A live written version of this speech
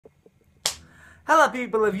Hello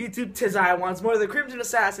people of YouTube, 'tis I once more, the Crimson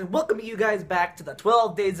Assassin, welcoming you guys back to the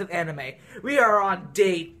 12 Days of Anime. We are on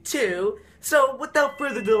day 2, so without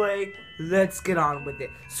further delay, let's get on with it.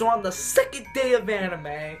 So on the second day of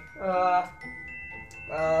anime,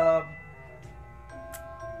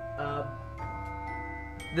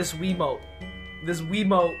 this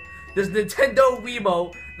Nintendo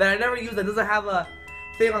Wiimote that I never used, that doesn't have a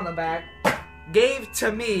thing on the back, gave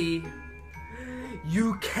to me,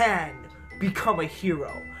 "You can become a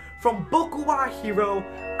hero," from Boku wa Hero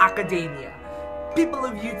Academia. People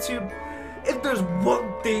of YouTube, if there's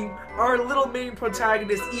one thing our little main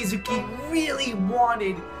protagonist Izuku really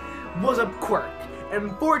wanted, was a quirk. And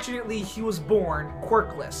unfortunately, he was born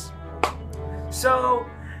quirkless. So,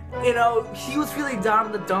 you know, he was feeling down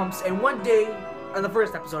in the dumps, and one day, in the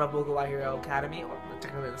first episode of Boku wa Hero Academy, or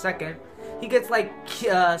technically the second, he gets like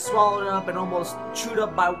swallowed up and almost chewed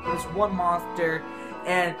up by this one monster.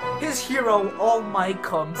 And his hero, All Might,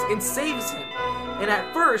 comes and saves him. And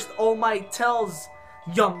at first, All Might tells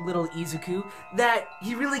young little Izuku that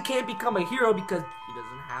he really can't become a hero because he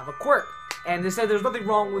doesn't have a quirk. And they said there's nothing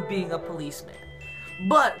wrong with being a policeman.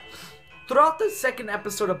 But throughout the second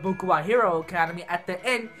episode of Boku wa Hero Academy, at the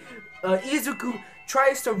end, Izuku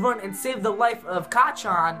tries to run and save the life of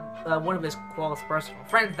Kacchan, one of his close personal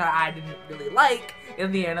friends that I didn't really like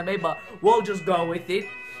in the anime, but we'll just go with it.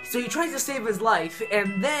 So he tries to save his life,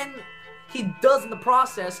 and then he does in the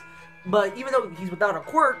process, but even though he's without a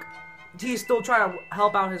quirk, he's still trying to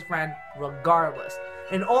help out his friend regardless.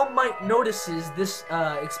 And All Might notices this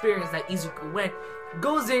experience that Izuku went,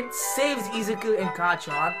 goes in, saves Izuku and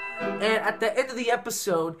Kacchan, and at the end of the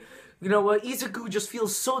episode, you know what, Izuku just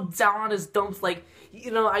feels so down on his dumps, like, you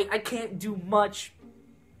know, I can't do much.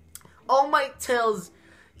 All Might tells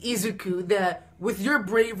Izuku that with your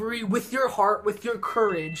bravery, with your heart, with your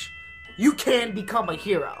courage, you can become a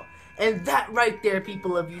hero. And that right there,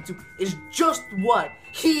 people of YouTube, is just what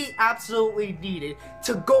he absolutely needed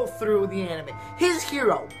to go through the anime. His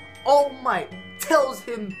hero, All Might, tells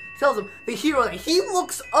him the hero that he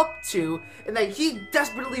looks up to and that he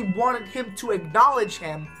desperately wanted him to acknowledge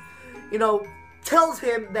him, you know, tells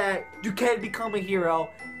him that you can become a hero.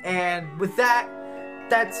 And with that,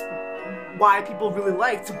 that's why people really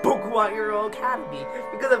liked Boku wa Hero Academy,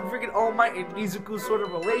 because of freaking All Might and Izuku's sort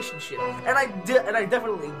of relationship. And I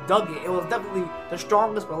definitely dug it. It was definitely the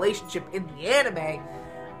strongest relationship in the anime.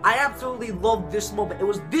 I absolutely loved this moment. It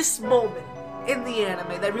was this moment in the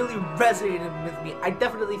anime that really resonated with me. I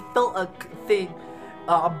definitely felt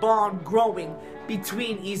a bond growing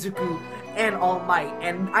between Izuku and All Might,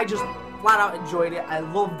 and I just flat out enjoyed it. I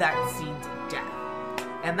loved that scene to death.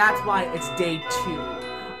 And that's why it's day 2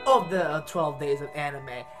 of the 12 days of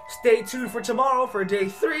anime. Stay tuned for tomorrow for day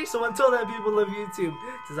 3. So until then, people of YouTube,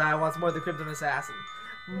 this is I once more, the Crimson Assassin.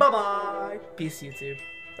 Bye-bye. Peace, YouTube.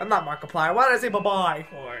 I'm not Markiplier. Why did I say bye-bye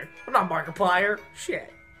for? I'm not Markiplier.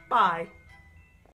 Shit. Bye.